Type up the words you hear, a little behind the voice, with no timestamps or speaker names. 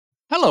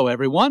Hello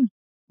everyone,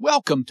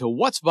 welcome to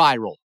What's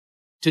Viral.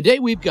 Today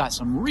we've got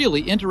some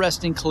really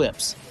interesting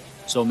clips,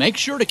 so make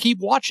sure to keep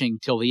watching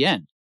till the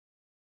end.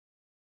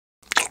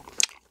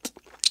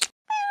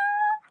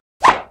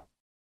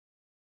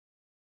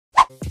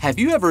 Have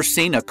you ever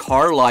seen a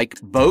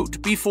car-like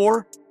boat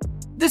before?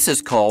 This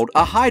is called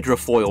a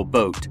hydrofoil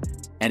boat,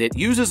 and it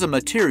uses a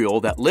material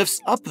that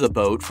lifts up the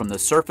boat from the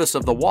surface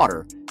of the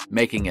water,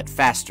 making it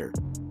faster.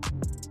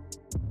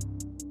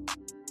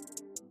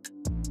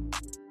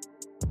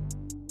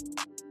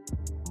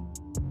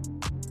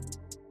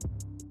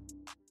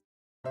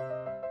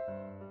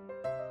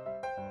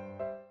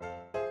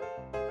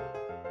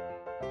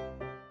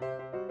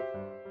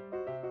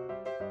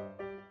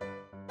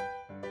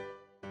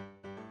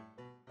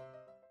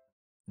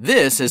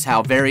 This is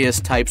how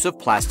various types of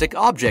plastic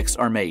objects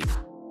are made.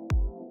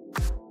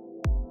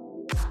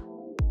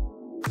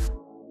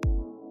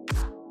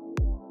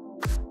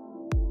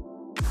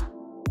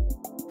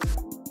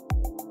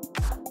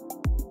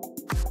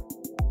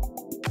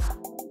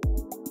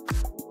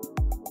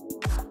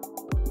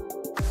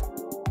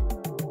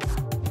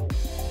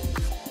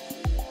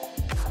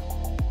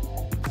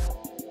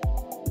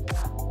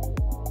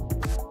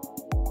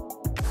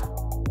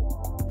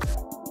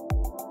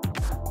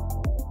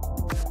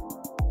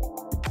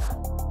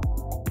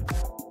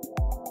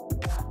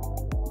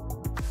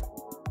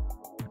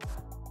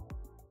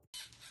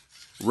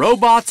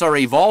 Robots are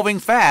evolving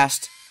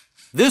fast.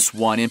 This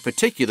one in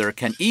particular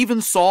can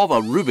even solve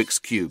a Rubik's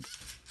Cube.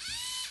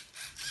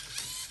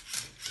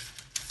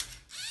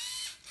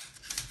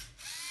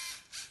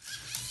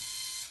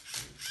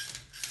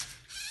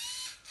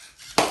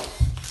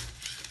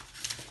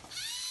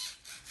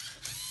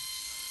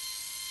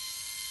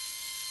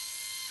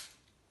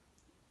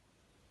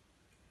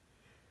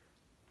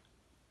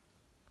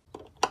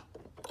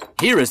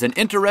 Here is an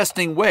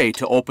interesting way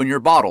to open your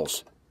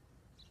bottles.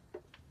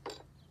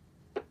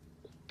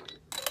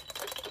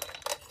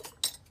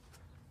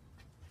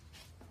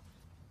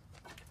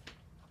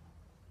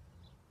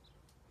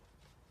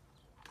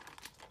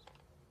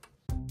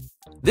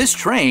 This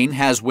train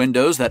has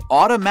windows that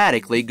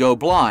automatically go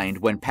blind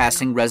when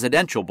passing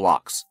residential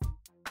blocks.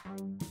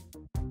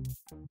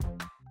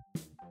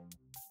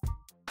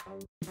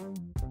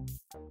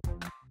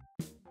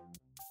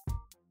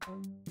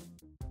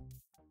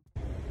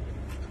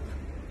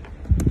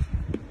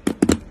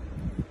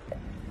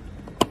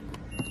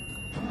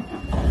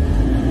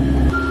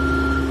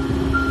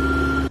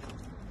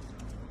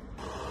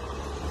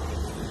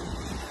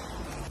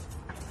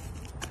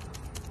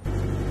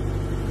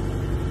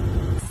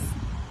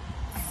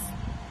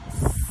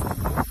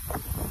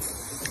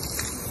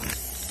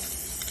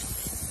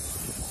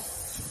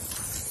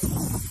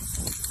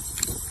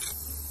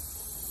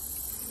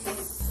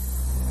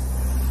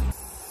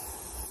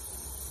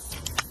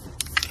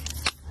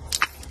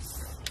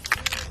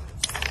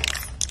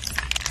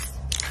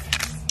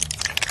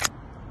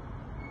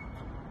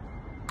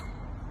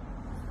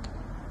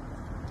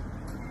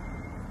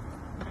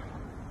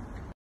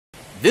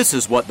 This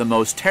is what the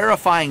most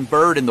terrifying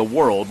bird in the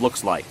world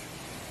looks like.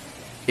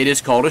 It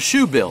is called a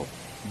shoebill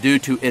due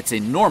to its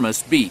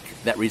enormous beak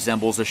that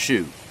resembles a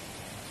shoe.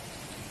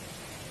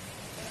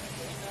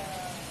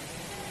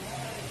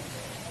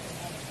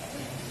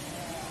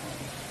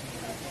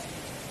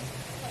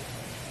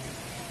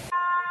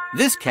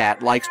 This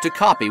cat likes to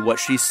copy what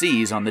she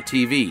sees on the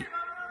TV.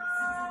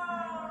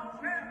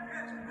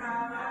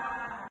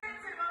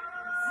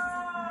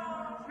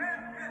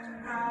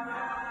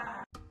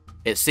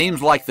 It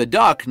seems like the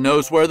duck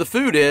knows where the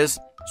food is,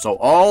 so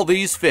all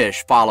these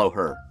fish follow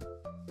her.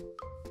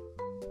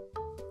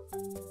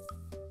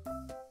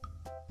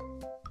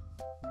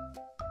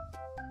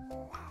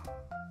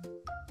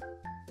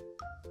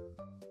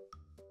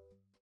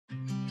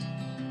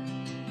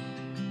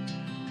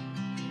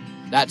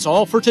 That's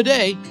all for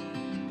today.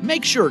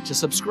 Make sure to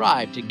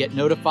subscribe to get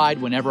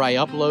notified whenever I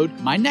upload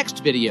my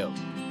next video.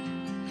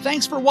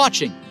 Thanks for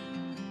watching.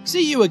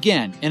 See you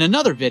again in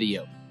another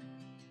video.